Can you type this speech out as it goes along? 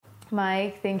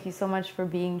Mike, thank you so much for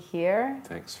being here.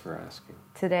 Thanks for asking.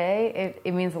 Today,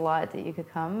 it means a lot that you could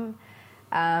come.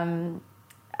 I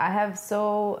have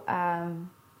so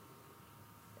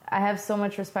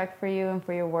much respect for you and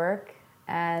for your work,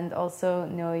 and also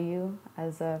know you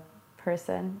as a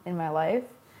person in my life.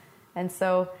 And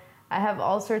so I have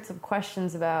all sorts of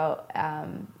questions about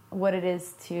what it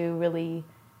is to really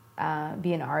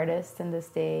be an artist in this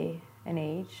day and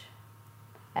age,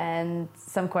 and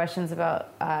some questions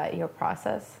about your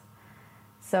process.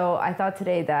 So I thought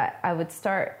today that I would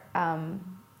start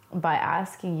by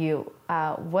asking you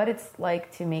what it's like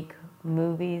to make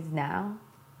movies now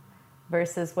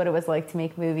versus what it was like to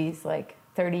make movies like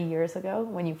 30 years ago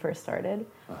when you first started.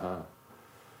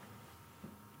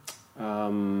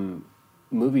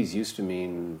 Movies used to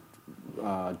mean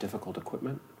difficult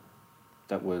equipment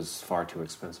that was far too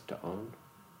expensive to own.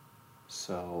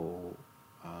 So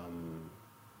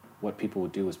what people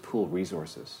would do is pool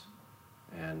resources,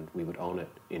 and we would own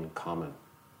it in common,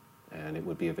 and it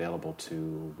would be available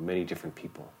to many different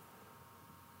people.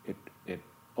 It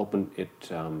opened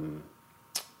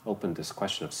this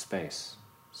question of space.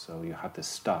 So you have this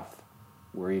stuff.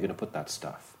 Where are you going to put that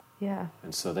stuff? Yeah.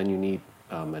 And so then you need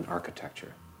an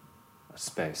architecture, a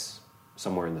space,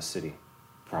 somewhere in the city,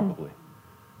 probably.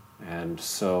 And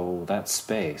so that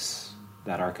space,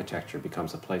 that architecture,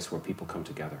 becomes a place where people come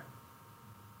together.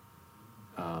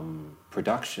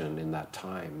 Production in that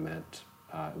time meant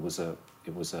it was a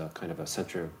kind of a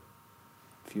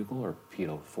centrifugal or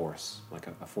pedal force, like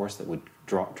a force that would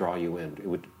draw you in.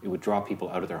 It would draw people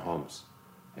out of their homes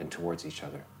and towards each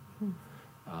other.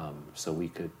 So we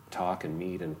could talk and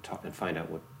meet and find out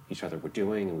what each other were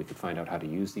doing, and we could find out how to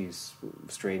use these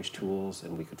strange tools,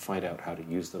 and we could find out how to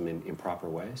use them in improper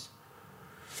ways.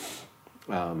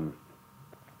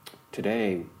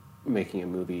 Today, making a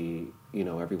movie,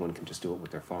 everyone can just do it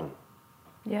with their phone.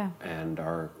 Yeah. And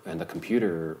the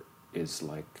computer is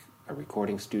like a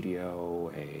recording studio,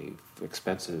 a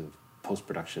expensive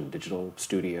post-production digital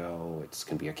studio. It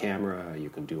can be a camera. You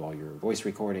can do all your voice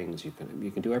recordings. You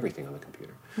can do everything on the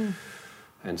computer.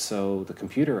 And so the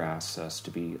computer asks us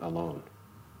to be alone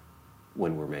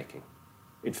when we're making.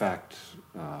 In fact,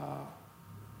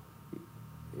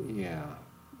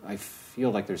 I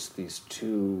feel like there's these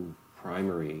two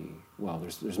primary. Well,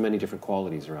 there's many different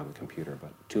qualities around the computer,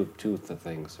 but two of the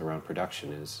things around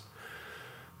production is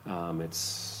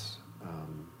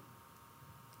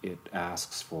it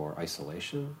asks for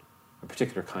isolation, a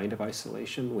particular kind of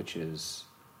isolation, which is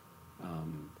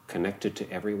connected to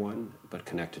everyone but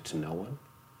connected to no one.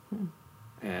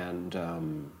 And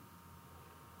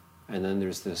then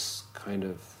there's this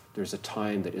there's a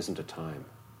time that isn't a time,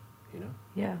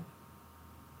 Yeah.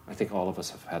 I think all of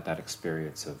us have had that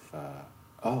experience of,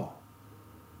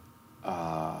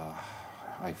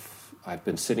 I've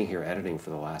been sitting here editing for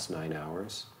the last 9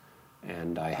 hours,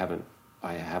 and I haven't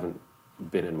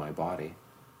been in my body,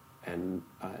 and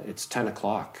it's 10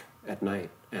 o'clock at night,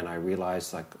 and I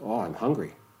realize I'm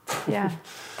hungry. Yeah.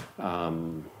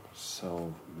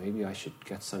 So maybe I should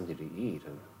get something to eat,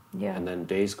 Yeah. and then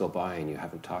days go by and you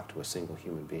haven't talked to a single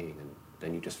human being, and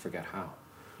then you just forget how.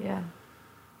 Yeah.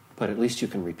 But at least you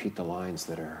can repeat the lines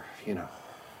that are, in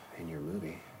your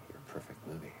movie, your perfect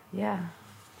movie. Yeah.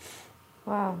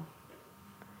 Wow.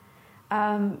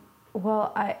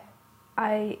 Well,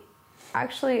 I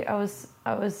actually, I was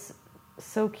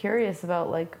so curious about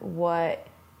what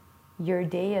your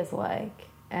day is like,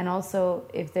 and also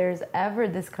if there's ever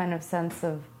this kind of sense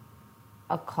of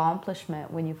accomplishment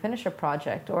when you finish a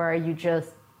project, or are you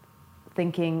just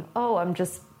thinking, I'm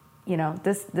just,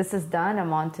 this is done,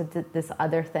 I'm on to this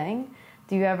other thing.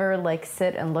 Do you ever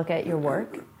sit and look at your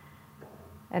work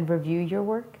and review your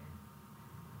work?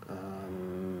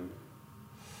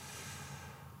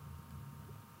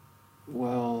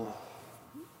 Well,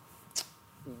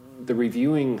 the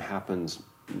reviewing happens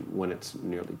when it's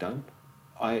nearly done.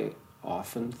 I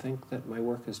often think that my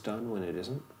work is done when it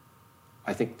isn't.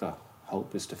 I think the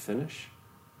hope is to finish,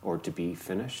 or to be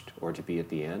finished, or to be at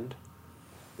the end.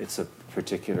 It's a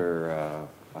particular,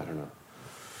 I don't know.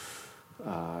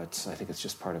 I think it's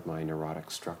just part of my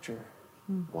neurotic structure,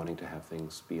 wanting to have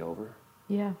things be over.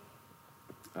 Yeah.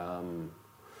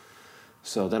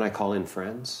 So then I call in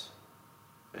friends,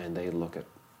 and they look at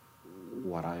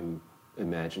what I'm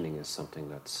imagining as something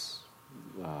that's,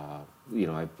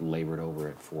 I've labored over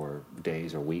it for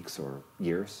days or weeks or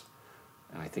years,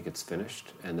 and I think it's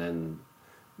finished. And then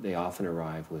they often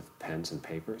arrive with pens and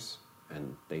papers,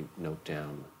 and they note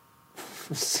down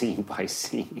scene by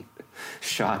scene,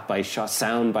 shot by shot,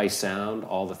 sound by sound,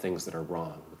 all the things that are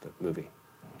wrong with the movie.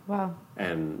 Wow.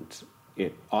 And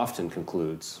it often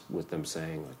concludes with them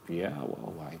saying,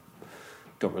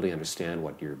 don't really understand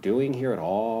what you're doing here at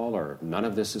all, or none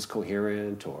of this is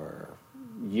coherent, or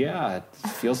yeah, it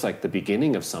feels like the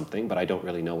beginning of something, but I don't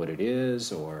really know what it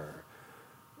is, or,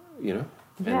 you know,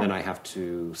 and then I have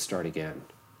to start again,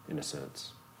 in a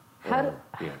sense.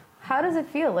 How does it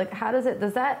feel? Like,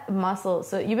 does that muscle,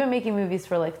 so you've been making movies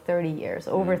for like 30 years,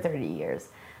 over 30 years.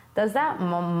 Does that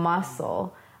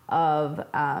muscle of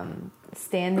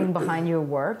standing behind your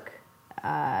work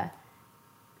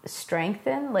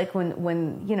strengthen? Like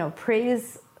when you know,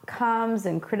 praise comes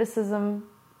and criticism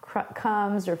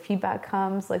comes or feedback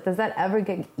comes, like, does that ever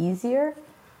get easier?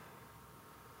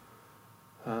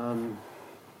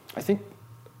 I think,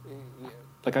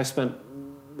 like, I spent,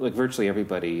 like, virtually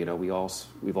everybody, you know,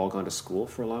 we've all gone to school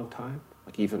for a long time.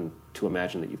 Like, even to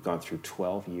imagine that you've gone through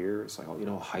 12 years, like, you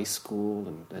know, high school,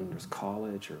 and then there's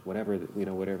college or whatever, you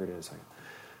know, whatever it is.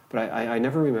 But I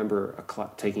never remember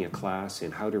taking a class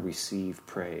in how to receive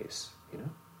praise, you know?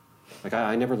 Like,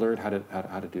 I never learned how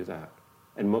to do that.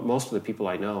 And most of the people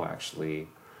I know actually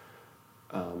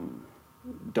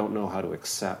don't know how to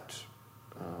accept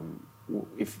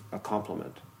if a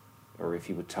compliment, or if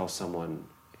you would tell someone,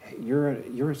 hey,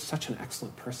 you're such an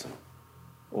excellent person,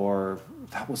 or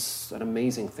that was an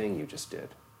amazing thing you just did.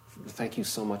 Thank you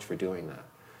so much for doing that.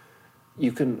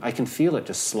 I can feel it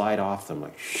just slide off them,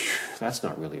 like, that's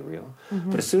not really real.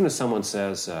 But as soon as someone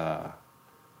says, that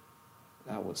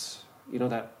was, you know,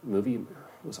 that movie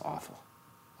was awful.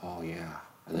 Oh yeah.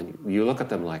 And then you look at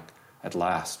them like, at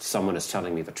last, someone is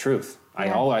telling me the truth.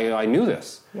 Yeah. I knew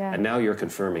this. Yeah. And now you're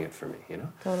confirming it for me, you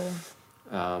know? Totally.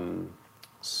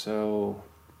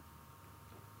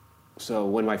 So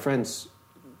when my friends,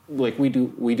 like, we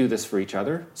do this for each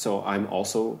other, so I'm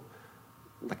also,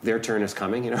 like, their turn is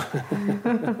coming, you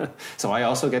know? So I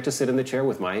also get to sit in the chair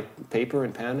with my paper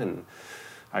and pen, and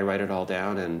I write it all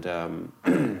down, and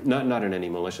not in any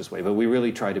malicious way, but we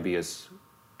really try to be as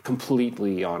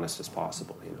completely honest as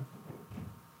possible, you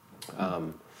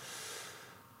know?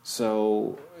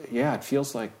 So yeah, it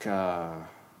feels like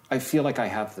I feel like I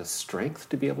have the strength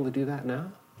to be able to do that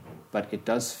now, but it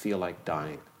does feel like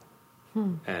dying.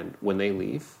 And when they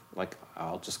leave, like,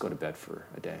 I'll just go to bed for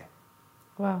a day.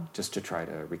 Wow. Just to try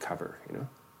to recover, you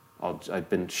know? I've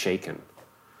been shaken.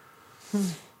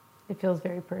 It feels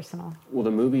very personal. Well,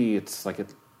 the movie, it's like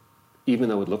even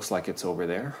though it looks like it's over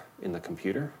there in the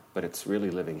computer, but it's really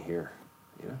living here,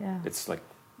 you know? Yeah. It's like,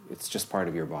 it's just part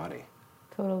of your body.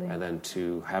 Totally. And then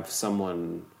to have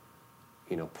someone,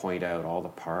 you know, point out all the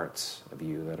parts of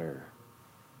you that are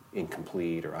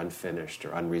incomplete or unfinished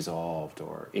or unresolved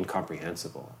or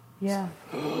incomprehensible. Yeah.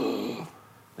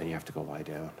 Then you have to go lie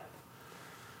down.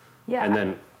 Yeah. And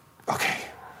then, okay.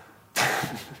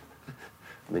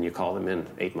 And then you call them in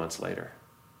 8 months later.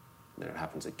 And then it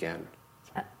happens again.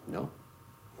 No.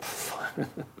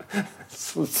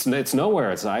 It's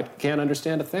nowhere. I can't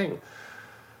understand a thing.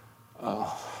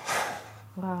 Oh.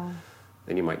 Wow.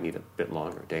 Then you might need a bit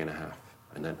longer, a day and a half.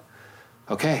 And then,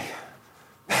 okay.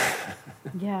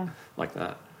 Yeah. Like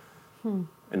that. And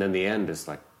then the end is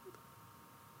like,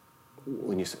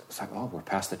 when you say, it's like, oh, we're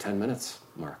past the 10 minutes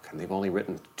mark, and they've only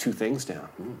written 2 things down.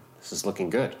 This is looking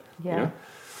good. Yeah. You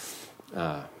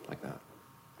know? Like that.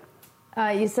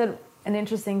 You said an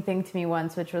interesting thing to me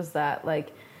once, which was that,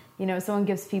 like, you know, if someone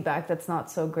gives feedback that's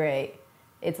not so great,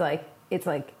 it's like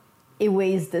it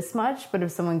weighs this much, but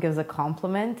if someone gives a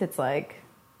compliment, it's like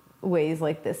weighs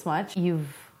like this much.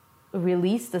 You've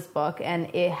released this book,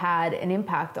 and it had an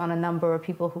impact on a number of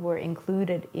people who were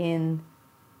included in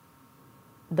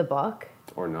the book.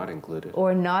 Or not included.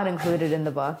 Or not included in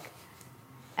the book.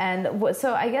 And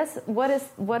so I guess, what is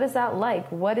that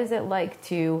like? What is it like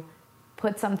to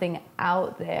put something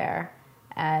out there?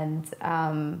 And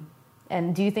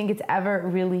do you think it's ever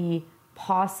really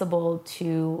possible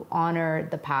to honor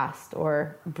the past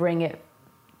or bring it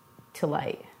to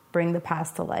light, bring the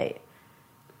past to light?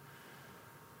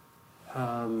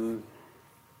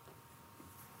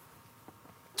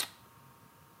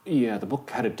 Yeah, the book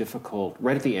had a difficult,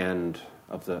 right at the end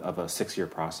of a 6-year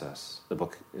process. The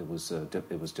book, it was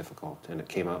difficult, and it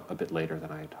came out a bit later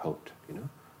than I had hoped, you know.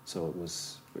 So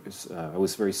I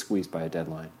was very squeezed by a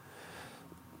deadline.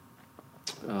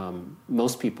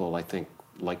 Most people, I think,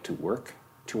 like to work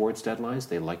towards deadlines.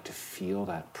 They like to feel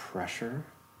that pressure,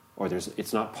 or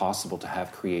it's not possible to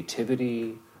have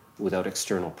creativity without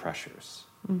external pressures.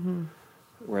 Mm-hmm.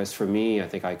 Whereas for me, I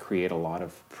think I create a lot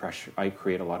of pressure. I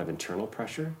create a lot of internal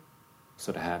pressure.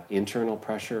 So to have internal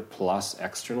pressure plus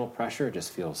external pressure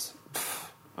just feels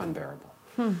unbearable.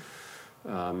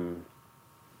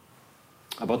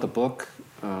 About the book,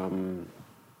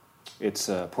 It's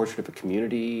a portrait of a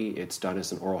community. It's done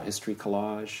as an oral history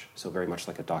collage, so very much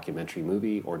like a documentary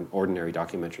movie or an ordinary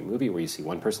documentary movie where you see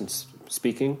one person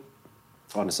speaking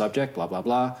on a subject, blah, blah,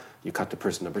 blah. You cut to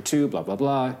person number 2, blah, blah,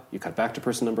 blah. You cut back to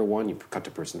person number 1, you cut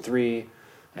to person 3,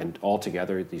 and all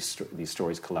together these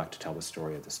stories collect to tell the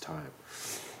story of this time.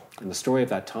 And the story of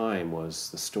that time was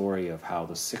the story of how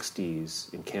the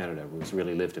 60s in Canada was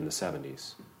really lived in the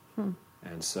 70s.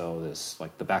 And so this,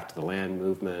 like the Back to the Land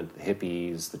movement, the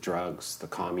hippies, the drugs, the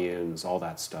communes, all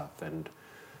that stuff, and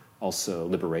also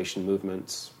liberation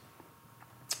movements.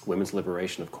 Women's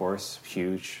liberation, of course,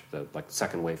 huge, like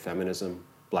second wave feminism,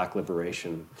 black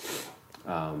liberation,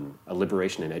 a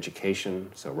liberation in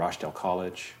education, so Rochdale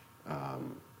College,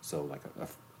 so like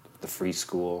the free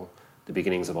school, the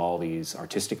beginnings of all these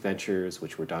artistic ventures,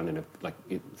 which were done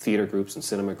in theater groups and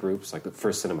cinema groups, like the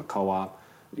first cinema co-op.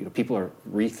 People are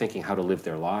rethinking how to live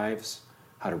their lives,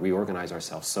 how to reorganize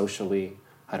ourselves socially,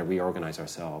 how to reorganize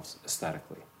ourselves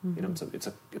aesthetically.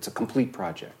 It's a complete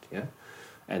project, yeah.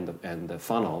 And the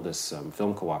funnel, this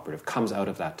film cooperative, comes out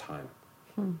of that time.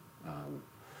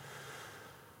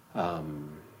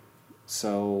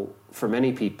 So for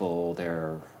many people,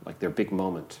 their big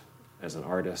moment as an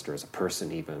artist or as a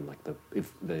person, even like the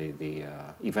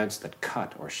events that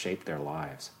cut or shaped their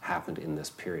lives happened in this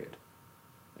period.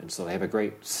 And so they have a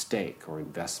great stake or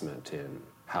investment in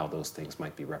how those things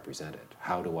might be represented.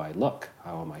 How do I look?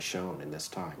 How am I shown in this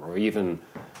time? Or even,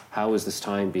 how is this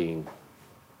time being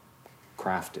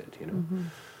crafted,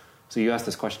 So you asked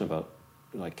this question about,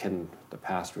 like, can the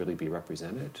past really be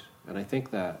represented? And I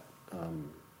think that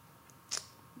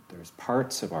there's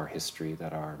parts of our history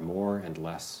that are more and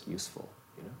less useful,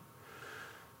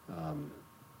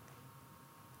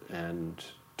 and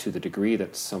to the degree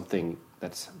that something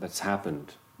that's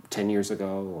happened 10 years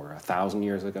ago or 1,000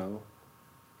 years ago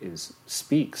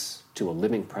speaks to a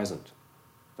living present,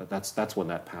 that's when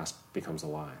that past becomes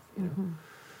alive,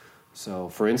 So,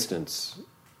 for instance,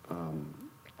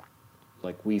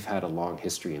 like we've had a long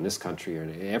history in this country,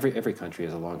 and every country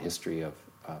has a long history of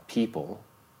people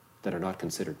that are not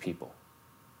considered people.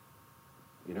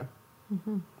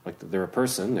 Like they're a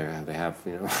person. They have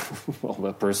well,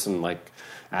 a person like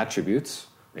attributes.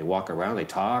 They walk around, they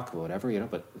talk, whatever,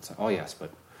 But it's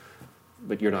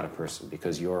but you're not a person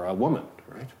because you're a woman,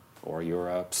 right? Or you're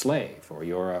a slave, or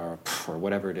or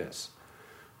whatever it is.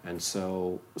 And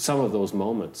so some of those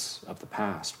moments of the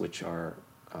past, which are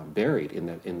buried in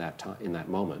that time, in that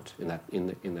moment, in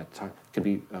that time, can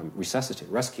be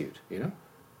resuscitated, rescued,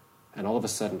 And all of a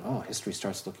sudden, history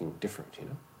starts looking different,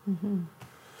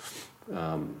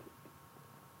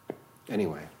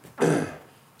 Anyway,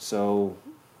 so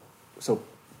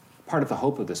part of the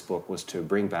hope of this book was to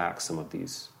bring back some of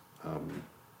these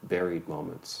buried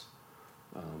moments.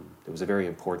 There was a very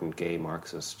important gay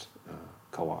Marxist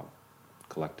co-op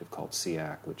collective called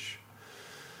SEAC, which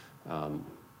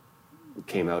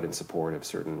came out in support of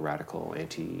certain radical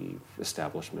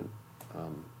anti-establishment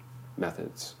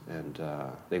methods, and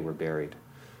they were buried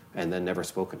and then never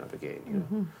spoken of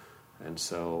again. And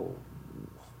so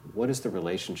what is the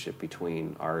relationship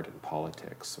between art and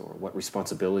politics, or what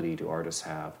responsibility do artists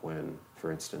have when,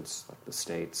 for instance, like the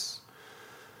states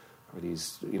or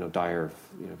these dire,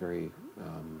 very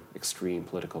extreme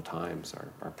political times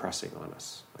are pressing on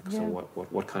us? So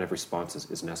what kind of response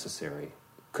is necessary?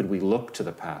 Could we look to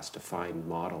the past to find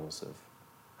models of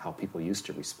how people used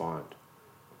to respond?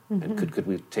 And could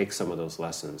we take some of those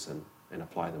lessons and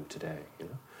apply them today?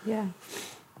 Yeah.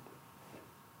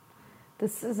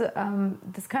 This is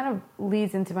this kind of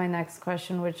leads into my next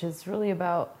question, which is really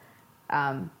about.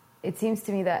 It seems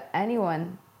to me that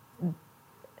anyone,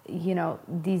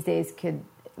 these days could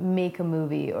make a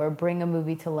movie or bring a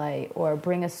movie to light or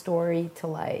bring a story to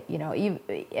light.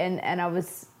 And I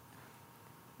was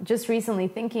just recently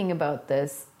thinking about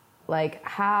this, like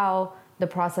how the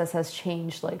process has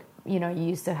changed. Like, you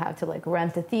used to have to like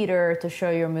rent a theater to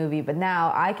show your movie, but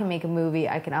now I can make a movie,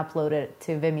 I can upload it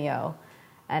to Vimeo,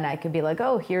 and I could be like,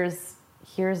 oh, here's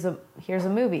a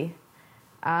movie.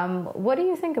 What do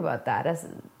you think about that?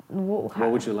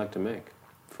 What would you like to make,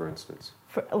 for instance?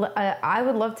 I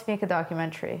would love to make a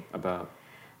documentary about.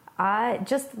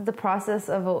 Just the process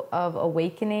of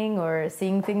awakening or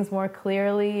seeing things more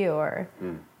clearly, or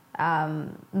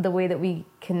the way that we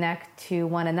connect to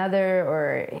one another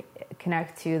or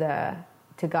connect to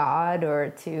God or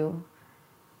to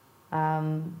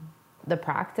the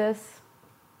practice.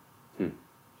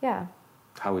 Yeah.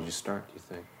 How would you start, do you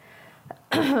think?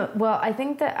 Well, I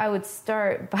think that I would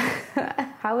start by...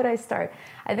 How would I start?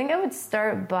 I think I would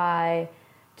start by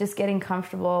just getting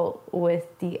comfortable with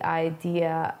the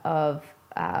idea of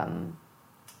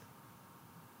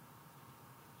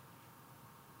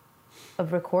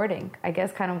of recording. I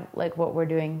guess kind of like what we're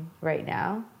doing right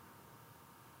now.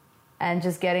 And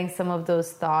just getting some of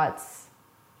those thoughts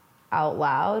out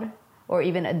loud, or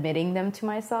even admitting them to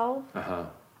myself.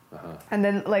 And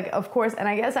then, like, of course, and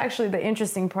I guess actually the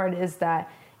interesting part is that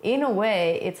in a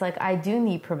way, it's like I do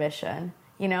need permission,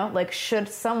 you know? Like, should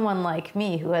someone like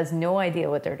me who has no idea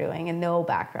what they're doing and no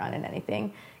background in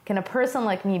anything, can a person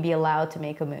like me be allowed to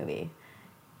make a movie?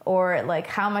 Or, like,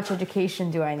 how much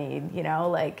education do I need, you know?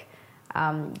 Like,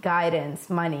 guidance,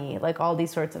 money, like all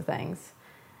these sorts of things.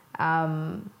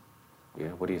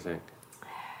 Yeah, what do you think?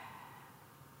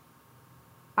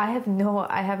 I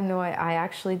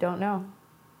actually don't know.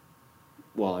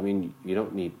 Well, I mean, you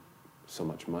don't need so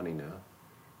much money now.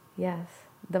 Yes.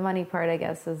 The money part, I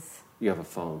guess, is... You have a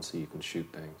phone, so you can shoot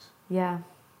things. Yeah.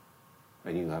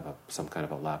 And you have some kind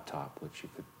of a laptop, which you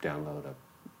could download a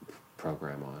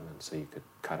program on, and so you could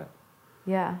cut it.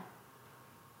 Yeah.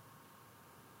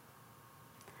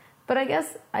 But I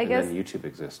guess... And then YouTube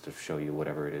exists to show you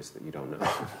whatever it is that you don't know.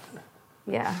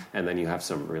 Yeah. And then you have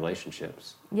some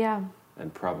relationships. Yeah.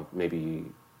 And maybe,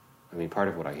 I mean, part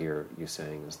of what I hear you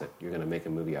saying is that you're going to make a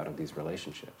movie out of these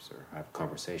relationships or have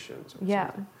conversations or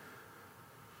something.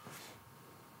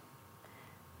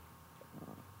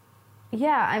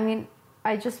 Yeah, I mean,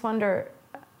 I just wonder,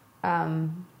 I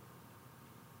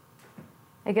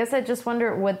guess I just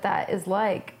wonder what that is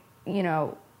like, you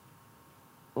know,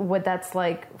 what that's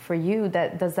like for you.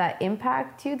 Does that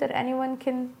impact you that anyone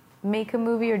can make a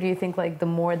movie, or do you think like the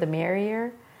more the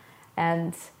merrier?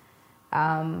 And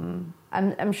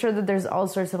I'm sure that there's all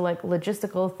sorts of like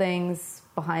logistical things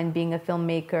behind being a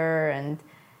filmmaker and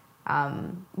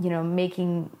you know,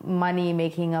 making money,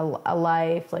 making a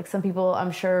life. Like some people,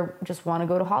 I'm sure, just want to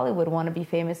go to Hollywood, want to be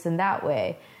famous in that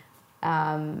way.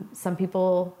 Some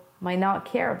people might not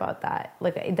care about that.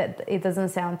 Like it doesn't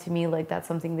sound to me like that's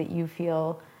something that you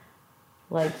feel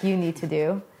like you need to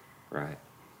do. Right.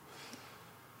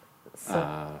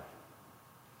 So.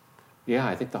 Yeah,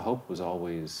 I think the hope was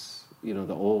always, you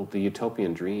know, the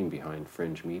utopian dream behind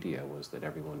fringe media was that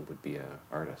everyone would be an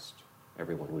artist.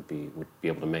 Everyone would be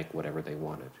able to make whatever they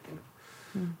wanted, you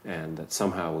know, and that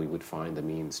somehow we would find the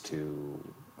means to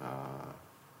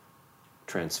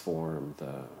transform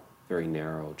the very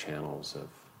narrow channels of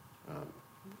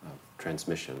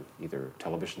transmission, either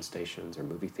television stations or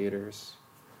movie theaters.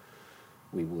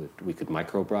 We could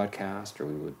micro broadcast, or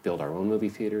we would build our own movie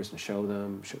theaters and show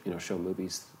them, show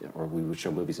movies, or we would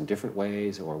show movies in different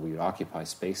ways, or we would occupy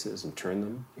spaces and turn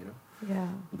them, you know, Yeah.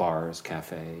 bars,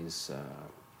 cafes,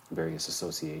 various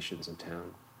associations in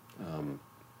town.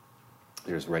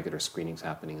 There's regular screenings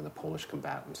happening in the Polish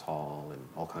Combatants Hall and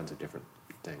all kinds of different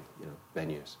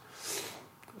venues.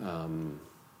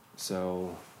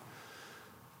 So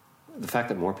the fact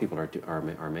that more people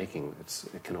are making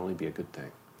it can only be a good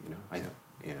thing, you know.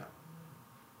 Yeah.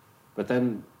 But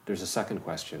then there's a second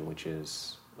question, which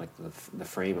is like the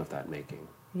frame of that making.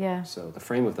 Yeah. So the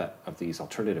frame of these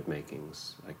alternative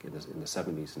makings, like in the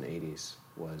 70s and 80s,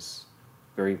 was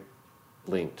very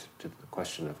linked to the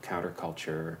question of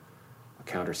counterculture, a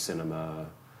counter cinema,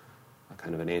 a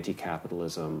kind of an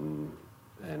anti-capitalism,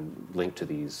 and linked to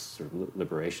these sort of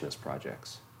liberationist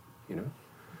projects, you know?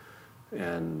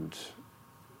 And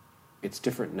it's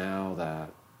different now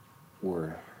that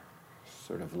we're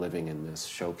sort of living in this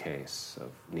showcase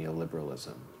of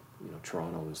neoliberalism. You know,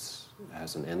 Toronto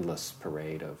has an endless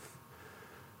parade of,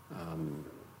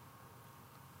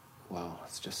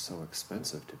 it's just so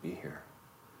expensive to be here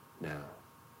now.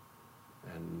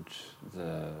 And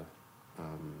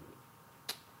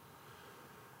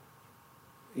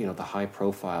the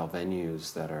high-profile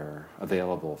venues that are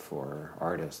available for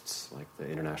artists, like the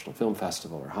International Film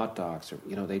Festival or Hot Docs, or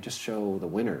they just show the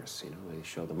winners. They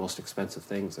show the most expensive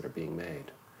things that are being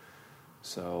made.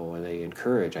 So, and they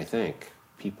encourage, I think,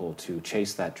 people to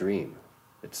chase that dream.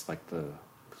 It's like the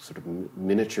sort of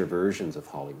miniature versions of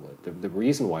Hollywood. The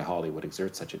reason why Hollywood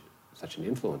exerts such an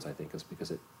influence, I think, is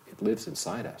because it lives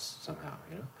inside us somehow.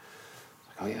 It's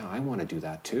like, oh yeah, I want to do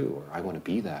that too, or I want to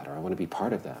be that, or I want to be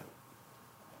part of that.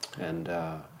 And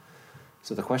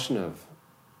so the question of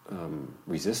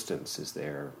resistance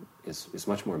is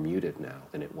much more muted now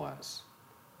than it was.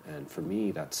 And for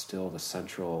me, that's still the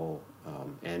central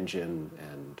engine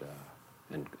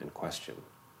and question.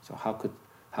 So how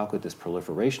could this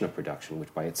proliferation of production,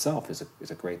 which by itself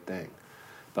is a great thing,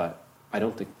 but I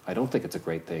don't think it's a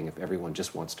great thing if everyone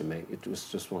just wants to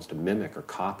mimic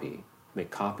or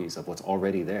make copies of what's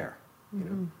already there,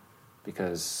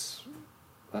 because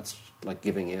that's like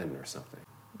giving in or something.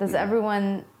 Does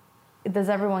everyone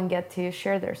get to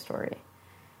share their story?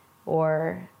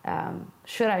 Or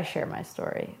should I share my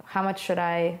story? How much should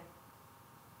I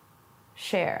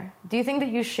share? Do you think that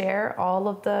you share all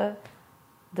of the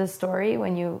story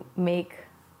when you make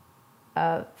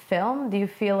a film? Do you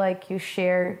feel like you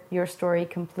share your story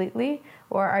completely,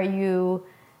 or are you?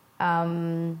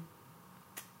 I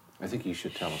think you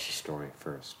should tell us a story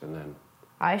first, and then.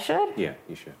 I should? Yeah,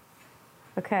 you should.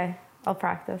 Okay, I'll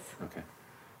practice. Okay.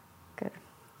 Good.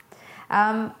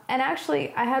 And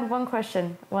actually, I had one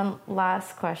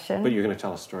last question. But you're going to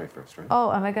tell a story first, right?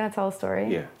 Oh, am I going to tell a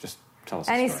story? Yeah, just tell us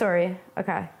Any a story.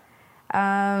 Okay.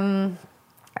 I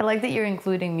like that you're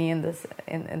including me in this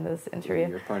interview.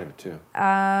 You're part of it too.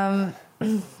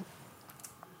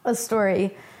 A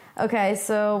story. Okay,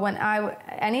 so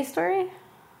any story?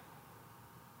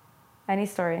 Any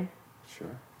story.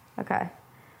 Sure. Okay.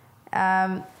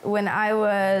 When I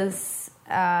was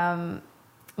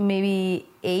maybe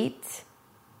 8,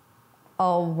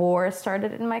 a war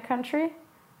started in my country,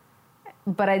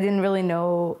 but I didn't really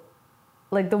know,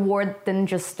 like the war didn't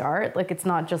just start. Like it's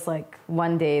not just like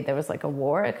one day there was like a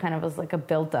war. It kind of was like a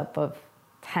buildup of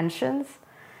tensions.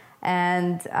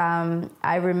 And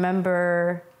I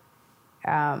remember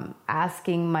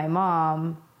asking my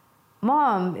mom,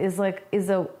 is a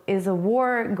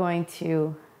war going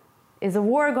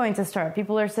to start?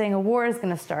 People are saying a war is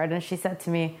going to start. And she said to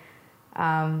me,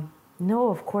 no,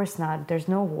 of course not. There's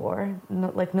no war.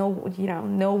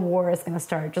 No war is going to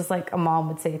start. Just like a mom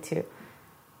would say to,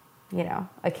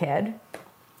 a kid.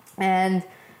 And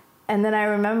then I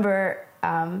remember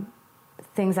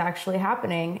things actually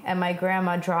happening, and my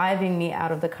grandma driving me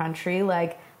out of the country,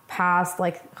 like past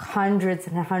like hundreds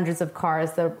and hundreds of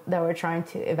cars that were trying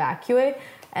to evacuate.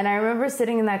 And I remember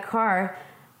sitting in that car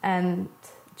and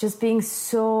just being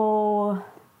so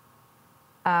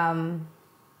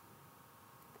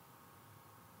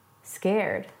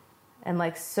scared, and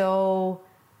like so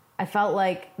I felt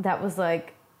like that was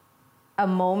like a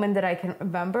moment that I can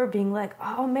remember being like,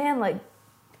 oh man, like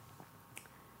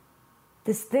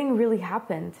this thing really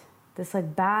happened. This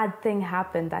like bad thing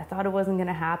happened. I thought it wasn't going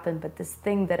to happen, but this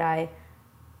thing that I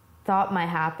thought might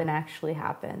happen actually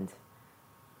happened.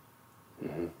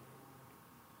 Mm-hmm.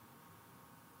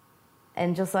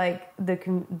 And just like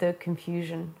the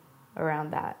confusion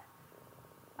around that,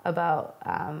 about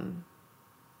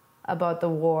the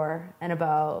war and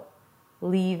about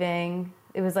leaving.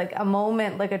 It was like a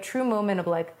moment, like a true moment of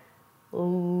like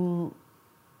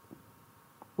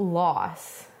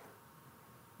loss.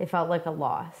 It felt like a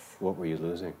loss. What were you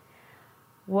losing?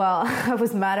 Well, I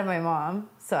was mad at my mom,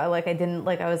 so I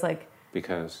was like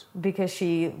Because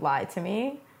she lied to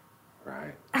me.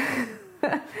 Right.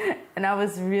 And I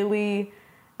was really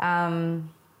mad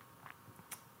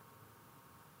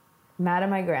at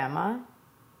my grandma.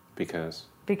 Because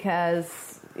she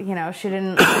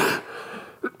didn't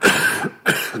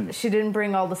she didn't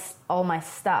bring all my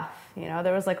stuff.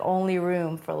 There was like only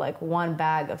room for like one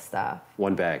bag of stuff.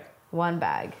 One bag. One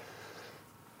bag.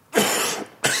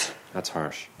 That's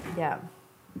harsh. Yeah.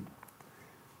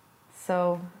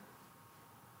 So.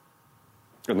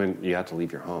 And then you had to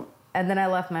leave your home. And then I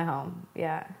left my home.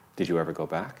 Yeah. Did you ever go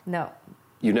back? No.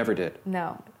 You never did?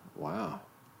 No. Wow.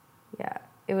 Yeah.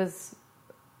 It was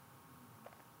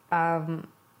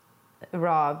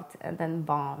robbed and then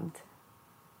bombed.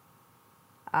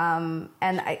 And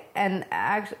the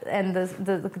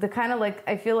kind of like,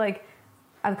 I feel like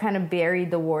I've kind of buried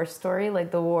the war story,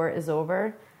 like the war is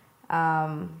over.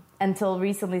 Until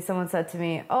recently someone said to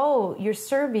me, oh, you're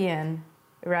Serbian,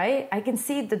 right? I can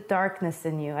see the darkness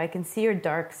in you. I can see your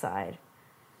dark side.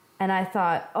 And I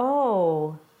thought,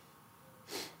 oh,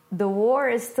 the war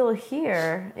is still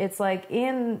here. It's like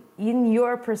in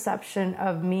your perception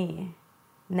of me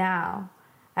now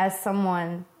as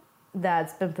someone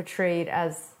that's been portrayed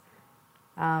as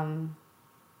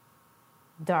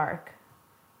dark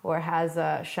or has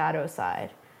a shadow side.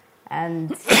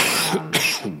 And,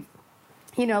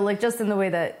 like just in the way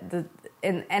that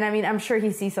and I mean, I'm sure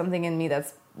he sees something in me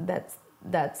that's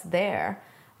there,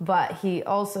 but he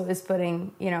also is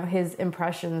putting, his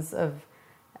impressions of,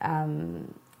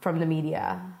 from the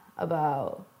media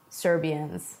about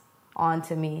Serbians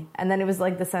onto me. And then it was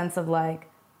like the sense of like,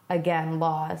 again,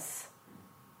 loss.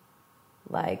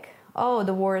 Like, oh,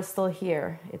 the war is still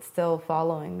here. It's still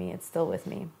following me. It's still with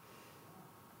me.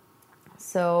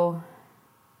 So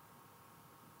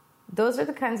those are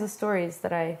the kinds of stories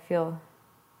that I feel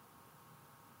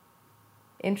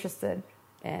interested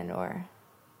in or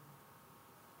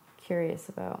curious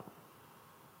about.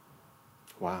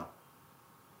 Wow.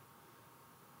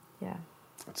 Yeah.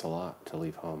 That's a lot to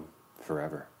leave home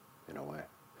forever, in a way.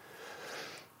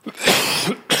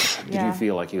 Did you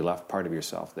feel like you left part of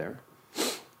yourself there?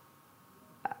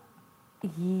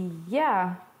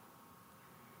 Yeah.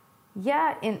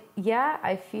 Yeah,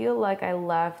 I feel like I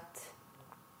left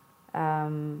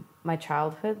my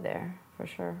childhood there for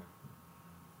sure.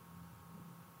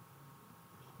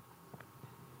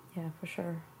 Yeah, for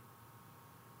sure.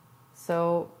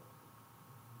 So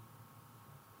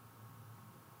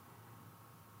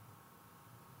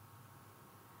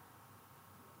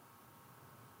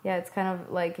yeah, it's kind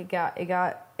of like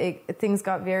things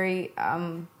got very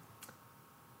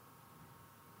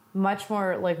much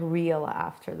more like real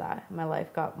after that. My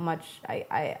life got much.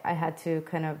 I had to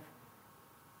kind of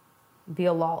be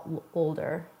a lot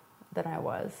older than I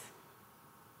was.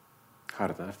 How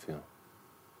did that feel?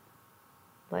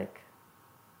 Like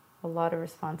a lot of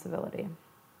responsibility.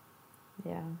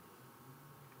 Yeah.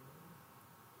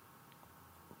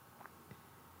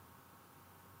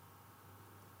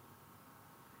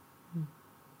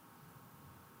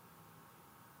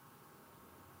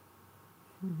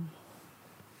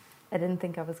 I didn't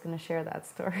think I was going to share that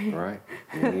story. Right,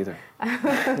 me neither.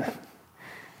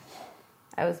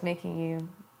 I was making you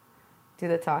do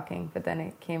the talking, but then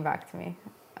it came back to me.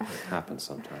 It happens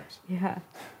sometimes. Yeah.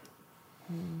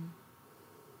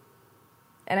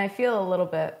 And I feel a little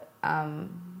bit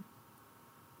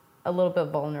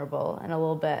vulnerable and a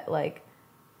little bit like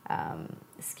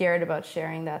scared about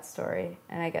sharing that story.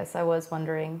 And I guess I was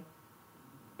wondering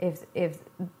if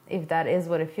that is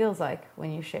what it feels like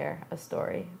when you share a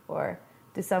story, or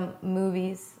do some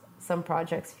movies, some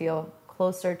projects feel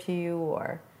closer to you,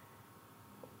 or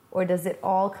does it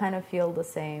all kind of feel the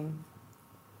same?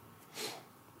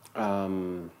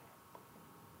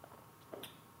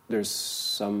 There's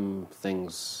some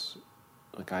things,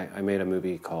 like I made a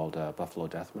movie called Buffalo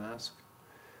Death Mask,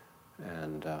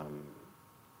 and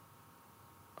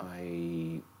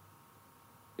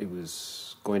it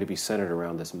was going to be centered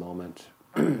around this moment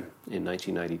in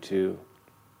 1992.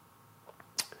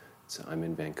 So I'm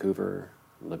in Vancouver,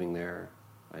 living there.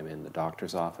 I'm in the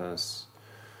doctor's office.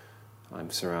 I'm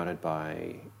surrounded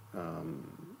by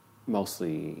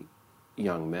mostly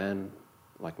young men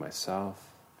like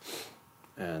myself,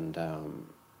 and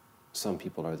some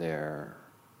people are there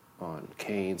on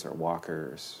canes or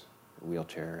walkers or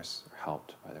wheelchairs, or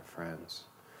helped by their friends.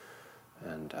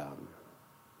 And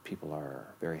people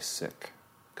are very sick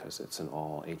because it's an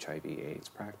all HIV/AIDS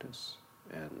practice,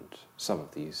 and some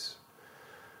of these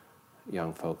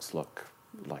young folks look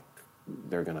like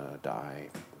they're going to die,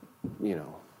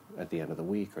 at the end of the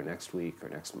week or next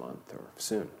month or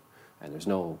soon. And there's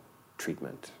no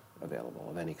treatment available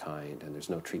of any kind, and there's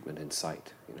no treatment in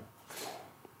sight,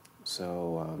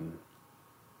 So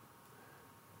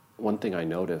one thing I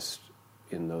noticed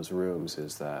in those rooms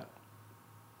is that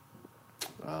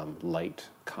light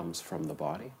comes from the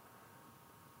body.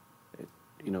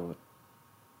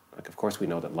 Like, of course we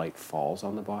know that light falls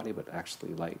on the body, but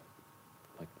actually light,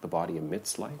 like the body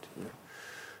emits light.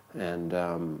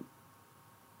 And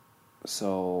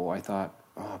so I thought,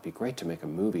 it'd be great to make a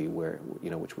movie where,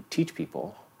 which would teach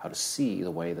people how to see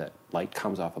the way that light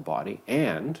comes off a body,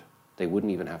 and they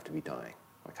wouldn't even have to be dying.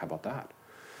 Like, how about that?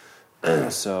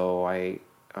 So I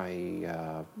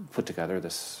put together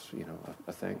this,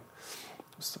 a thing.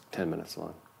 It was 10 minutes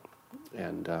long.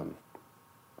 And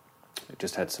it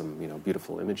just had some,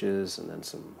 beautiful images and then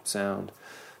some sound.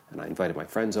 And I invited my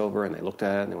friends over, and they looked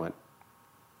at it, and they went,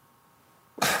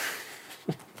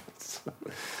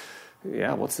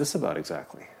 yeah, what's this about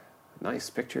exactly?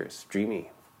 Nice pictures, dreamy.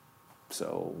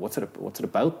 So what's it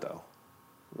about, though?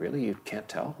 Really, you can't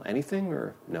tell anything,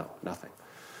 or no, nothing?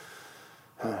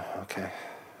 Okay.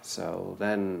 So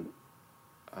then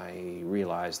I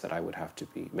realized that I would have to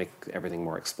make everything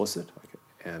more explicit,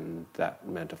 and that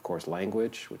meant, of course,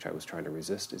 language, which I was trying to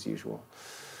resist as usual.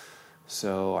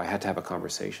 So I had to have a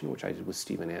conversation, which I did with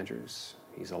Stephen Andrews.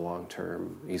 He's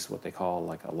what they call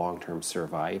like a long-term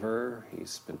survivor.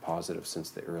 He's been positive since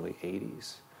the early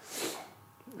 80s.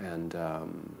 And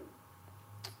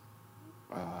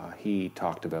he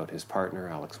talked about his partner,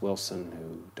 Alex Wilson,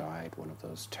 who died one of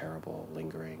those terrible,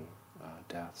 lingering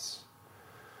deaths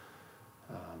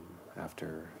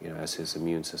after, as his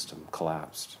immune system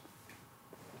collapsed.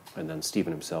 And then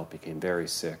Stephen himself became very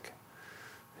sick.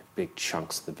 Big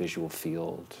chunks of the visual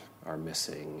field are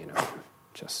missing,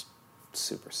 just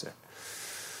super sick.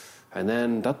 And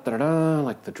then,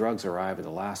 like the drugs arrive at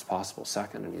the last possible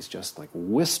second, and he's just like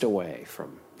whisked away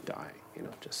from dying,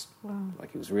 just wow.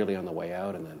 Like he was really on the way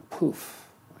out, and then poof,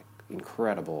 like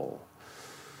incredible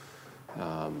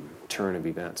turn of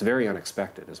events. Very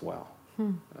unexpected as well.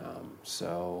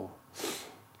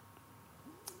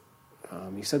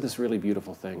 He said this really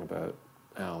beautiful thing about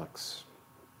Alex.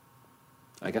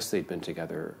 I guess they'd been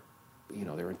together,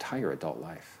 their entire adult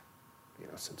life,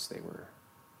 since they were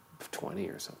 20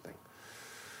 or something.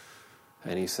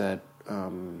 And he said,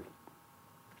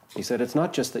 it's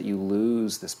not just that you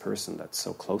lose this person that's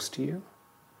so close to you,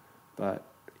 but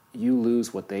you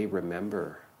lose what they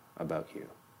remember about you.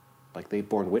 Like they've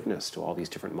borne witness to all these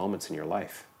different moments in your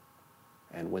life.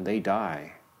 And when they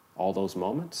die, all those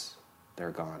moments,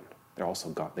 they're gone. They're also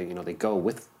gone. They go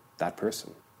with that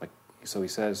person. Like, so he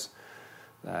says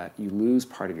that you lose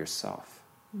part of yourself.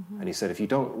 Mm-hmm. And he said, if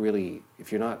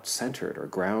you're not centered or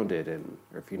grounded,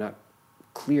 or if you're not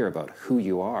clear about who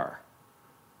you are,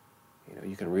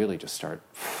 you can really just start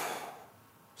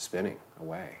spinning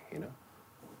away,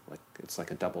 Like, it's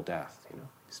like a double death,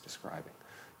 he's describing.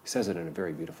 He says it in a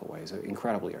very beautiful way. He's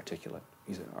incredibly articulate.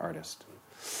 He's an artist.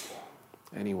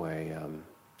 Anyway,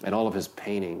 and all of his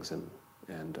paintings and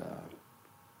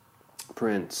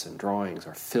prints and drawings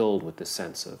are filled with this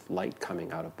sense of light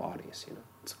coming out of bodies,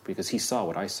 It's because he saw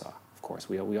what I saw, of course.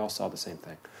 We all saw the same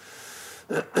thing.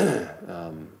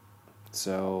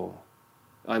 So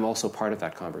I'm also part of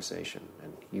that conversation,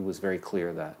 and he was very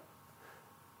clear that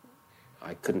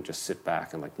I couldn't just sit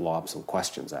back and like lob some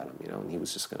questions at him, and he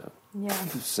was just going to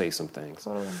say some things.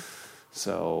 Totally.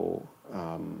 So,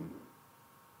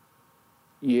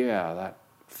 that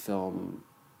film,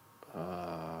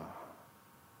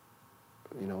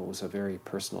 was a very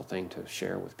personal thing to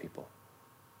share with people.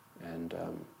 And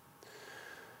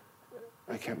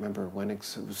I can't remember when, it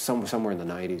was somewhere in the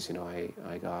 90s,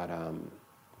 I got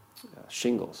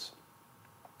shingles.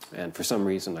 And for some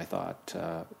reason I thought,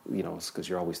 it's because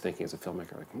you're always thinking as a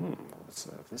filmmaker, like,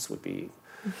 this would be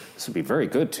very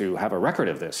good to have a record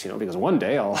of this, because one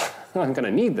day I'm going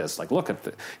to need this. Like, look at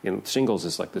the, shingles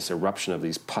is like this eruption of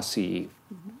these pussy,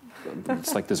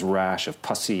 it's like this rash of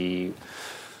pussy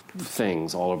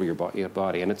things all over your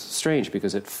body. And it's strange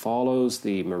because it follows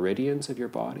the meridians of your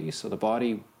body. So the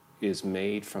body is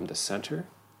made from the center,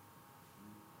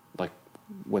 like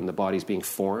when the body's being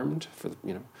formed for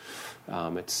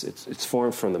it's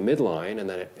formed from the midline, and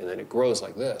then it grows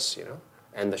like this,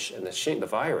 and the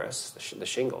virus, the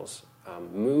shingles,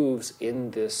 moves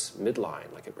in this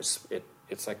midline, like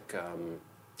it's like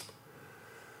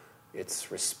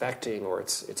it's respecting, or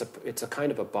it's a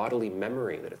kind of a bodily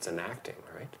memory that it's enacting,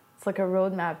 right? It's like a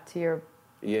roadmap to your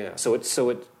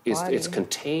it's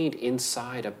contained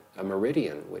inside a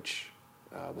meridian which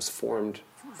was formed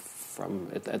from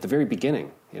at the very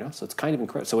beginning, So it's kind of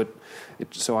incredible.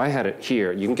 So I had it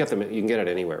here. You can get it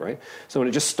anywhere, right? So when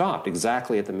it just stopped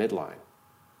exactly at the midline,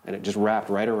 and it just wrapped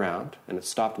right around, and it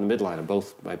stopped in the midline of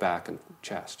both my back and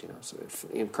chest, So it's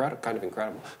kind of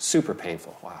incredible, super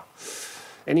painful. Wow.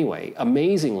 Anyway,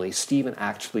 amazingly, Stephen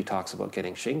actually talks about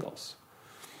getting shingles,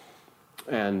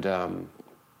 and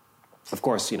of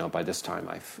course, by this time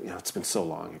it's been so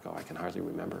long ago I can hardly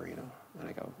remember, and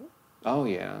I go, oh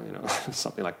yeah,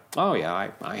 something like, oh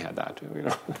yeah, I had that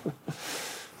too,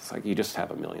 It's like you just have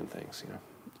a million things,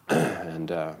 and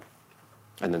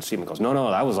then Stephen goes, no,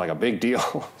 that was like a big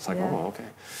deal. It's like, oh, okay,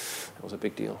 that was a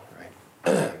big deal,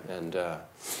 right? And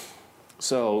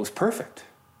so it was perfect.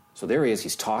 So there he is,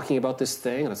 he's talking about this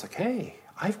thing, and it's like, hey,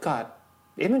 I've got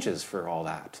images for all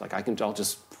that. Like I'll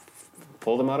just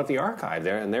pull them out of the archive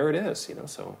there, and there it is,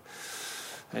 So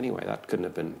anyway, that couldn't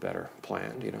have been better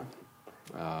planned,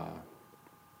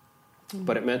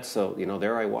 But it meant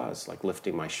there I was, like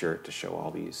lifting my shirt to show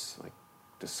all these like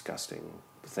disgusting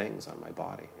things on my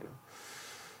body,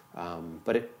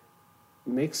 But it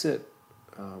makes it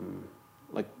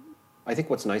like, I think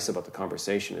what's nice about the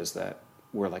conversation is that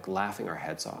we're like laughing our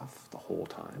heads off the whole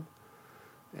time.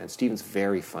 And Stephen's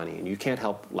very funny, and you can't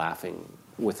help laughing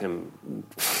with him,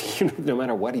 no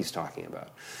matter what he's talking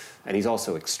about. And he's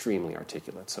also extremely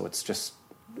articulate, so it's just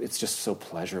so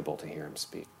pleasurable to hear him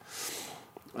speak.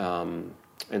 And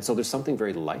so there's something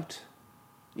very light,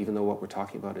 even though what we're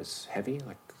talking about is heavy.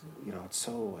 Like,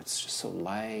 it's just so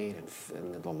light,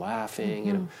 and the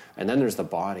laughing, And then there's the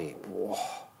body. Whoa.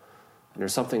 And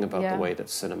there's something about the way that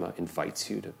cinema invites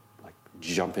you to like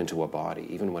jump into a body,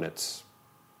 even when it's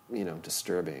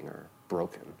disturbing or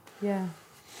broken. Yeah.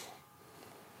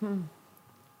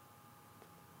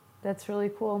 That's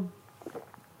really cool.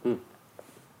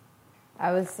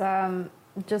 I was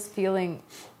just feeling.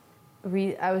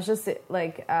 I was just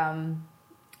like.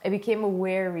 I became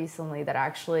aware recently that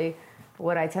actually,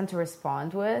 what I tend to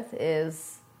respond with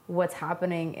is what's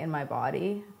happening in my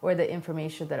body, or the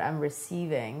information that I'm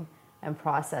receiving and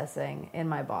processing in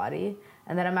my body,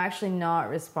 and that I'm actually not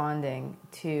responding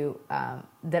to.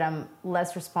 That I'm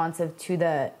less responsive to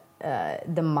the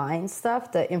mind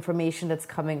stuff, the information that's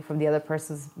coming from the other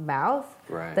person's mouth.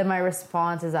 Right. That my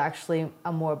response is actually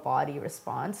a more body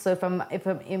response. So if I'm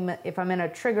in a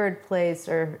triggered place,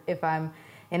 or if I'm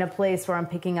in a place where I'm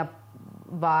picking up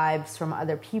vibes from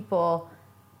other people,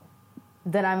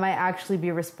 then I might actually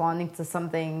be responding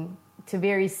to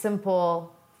very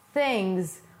simple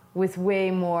things with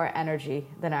way more energy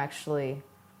than actually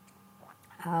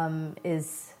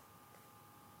is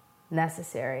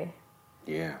necessary.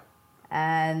 Yeah.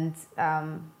 And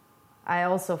I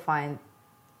also find,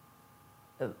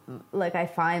 I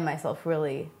find myself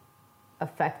really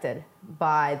affected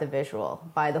by the visual,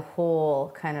 by the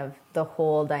whole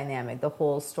dynamic, the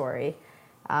whole story.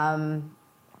 And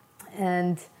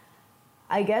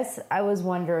I guess I was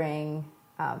wondering,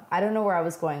 I don't know where I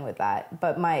was going with that,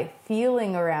 but my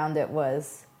feeling around it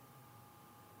was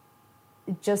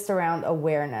just around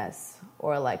awareness,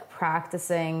 or like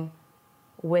practicing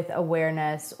with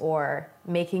awareness, or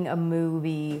making a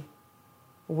movie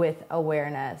with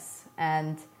awareness,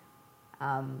 and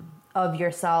of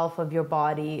yourself, of your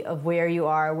body, of where you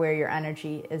are, where your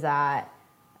energy is at,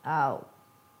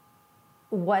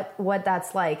 what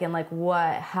that's like, and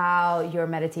how your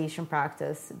meditation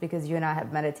practice, because you and I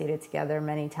have meditated together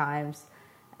many times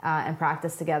and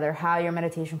practiced together, how your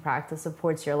meditation practice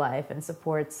supports your life and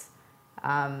supports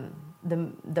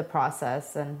the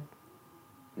process. And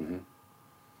mm-hmm.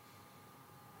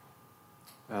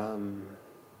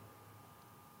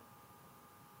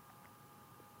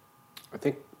 I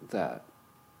think that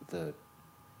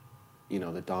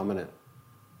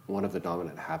one of the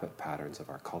dominant habit patterns of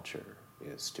our culture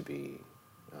is to be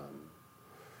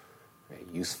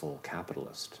a useful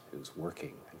capitalist who's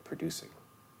working and producing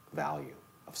value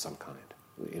of some kind,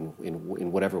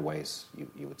 in whatever ways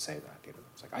you would say that.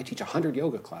 It's like, I teach 100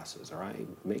 yoga classes, or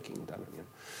I'm making that.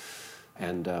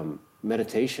 And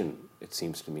meditation, it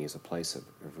seems to me, is a place of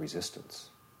resistance.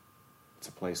 It's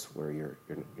a place where you're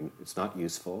it's not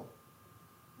useful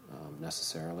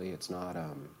necessarily. It's not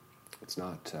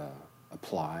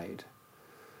applied,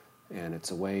 and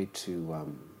it's a way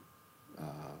to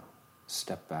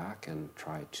step back and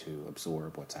try to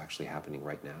absorb what's actually happening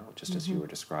right now. Just as you were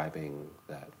describing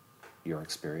that your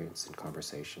experience in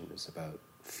conversation is about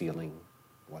feeling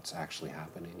what's actually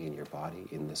happening in your body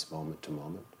in this moment to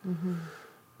moment. Mm-hmm.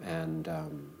 And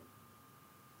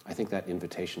I think that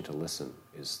invitation to listen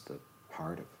is the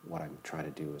heart of what I'm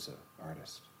trying to do as an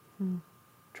artist. Mm.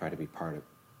 Try to be part of,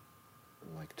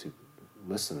 to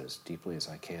listen as deeply as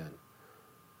I can.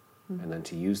 Mm. And then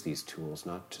to use these tools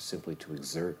not to simply to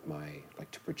exert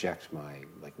to project my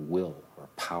will or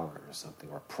power or something,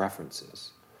 or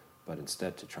preferences, but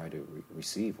instead to try to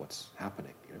receive what's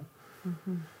happening,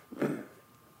 Mm-hmm.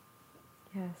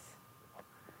 Yes.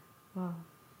 Well,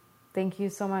 thank you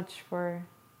so much for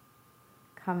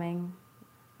coming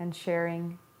and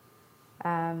sharing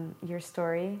your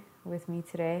story with me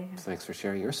today. Thanks for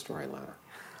sharing your story, Lana.